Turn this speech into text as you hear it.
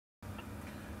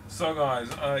So guys,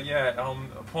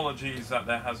 apologies that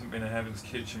there hasn't been a Heaven's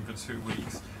Kitchen for 2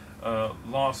 weeks.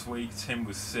 Last week Tim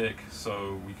was sick,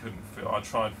 so we couldn't film. I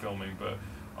tried filming, but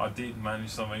I did manage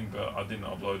something, but I didn't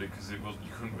upload it because you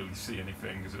couldn't really see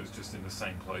anything because it was just in the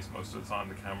same place most of the time,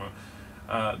 the camera.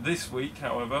 This week,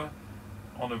 however,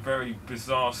 on a very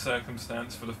bizarre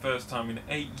circumstance, for the first time in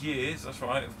 8 years, that's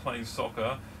right, of playing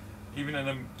soccer, even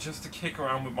in just to kick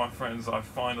around with my friends, I've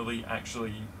finally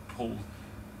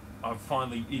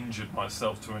injured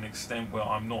myself to an extent where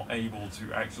I'm not able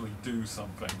to actually do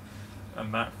something,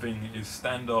 and that thing is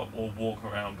stand up or walk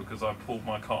around because I pulled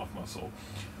my calf muscle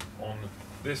on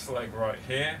this leg right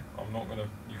here.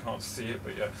 You can't see it,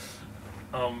 but yeah,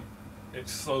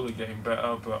 it's slowly getting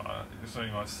better, but it's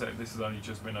only like I said, this has only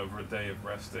just been over a day of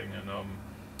resting, and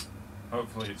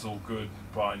hopefully it's all good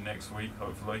by next week,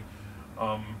 hopefully.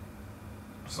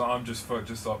 So I'm just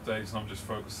updates, I'm just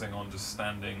focusing on just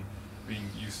standing, being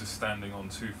used to standing on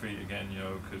 2 feet again,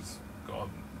 because gotta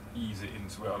ease it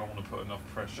into it. I don't want to put enough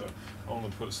pressure. I don't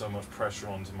want to put so much pressure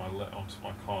onto my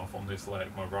calf on this leg,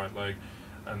 my right leg,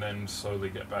 and then slowly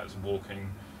get back to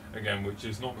walking again, which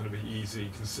is not going to be easy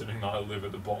considering that I live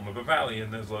at the bottom of a valley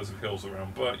and there's loads of hills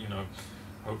around. But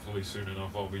hopefully soon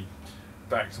enough I'll be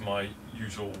back to my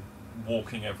usual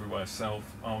walking everywhere self.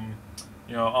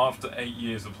 After 8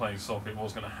 years of playing soccer, it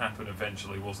was going to happen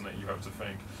eventually, wasn't it? You have to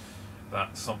think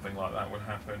that something like that would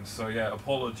happen. So yeah,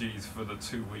 apologies for the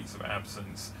 2 weeks of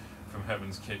absence from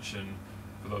Heaven's Kitchen,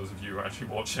 for those of you who actually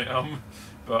watch it.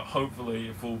 But hopefully,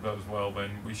 if all goes well,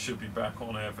 then we should be back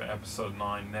on air for episode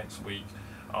 9 next week.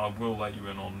 I will let you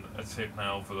in on a tip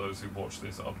now for those who watch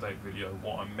this update video,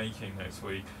 what I'm making next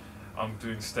week. I'm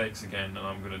doing steaks again, and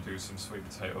I'm going to do some sweet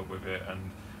potato with it,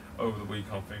 and over the week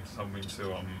I'll think something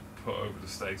to put over the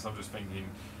steaks. I'm just thinking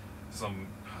some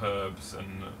herbs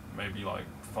and maybe like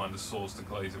find a sauce to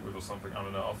glaze it with or something. I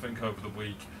don't know, I'll think over the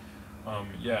week.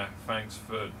 Yeah, thanks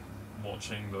for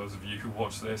watching, those of you who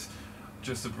watch this.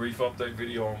 Just a brief update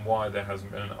video on why there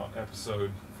hasn't been an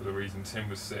episode, for the reason Tim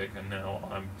was sick, and now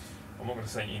I'm not going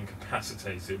to say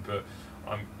incapacitated, but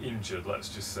I'm injured, let's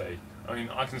just say. I mean,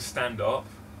 I can stand up,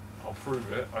 I'll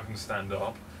prove it, I can stand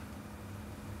up,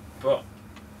 but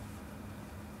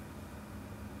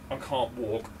I can't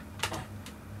walk.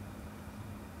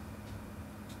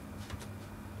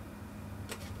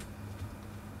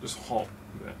 Just hop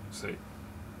there, see.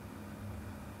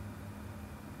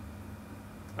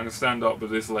 I can stand up, but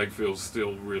this leg feels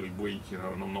still really weak, and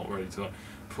I'm not ready to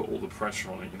put all the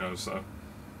pressure on it, so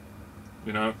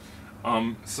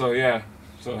yeah,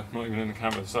 so not even in the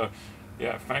camera. So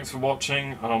yeah, thanks for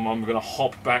watching. I'm gonna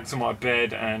hop back to my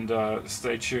bed and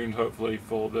stay tuned, hopefully,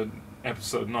 for the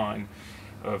episode 9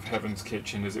 of Heaven's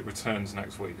Kitchen as it returns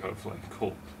next week, hopefully.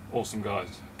 Cool, awesome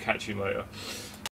guys, catch you later.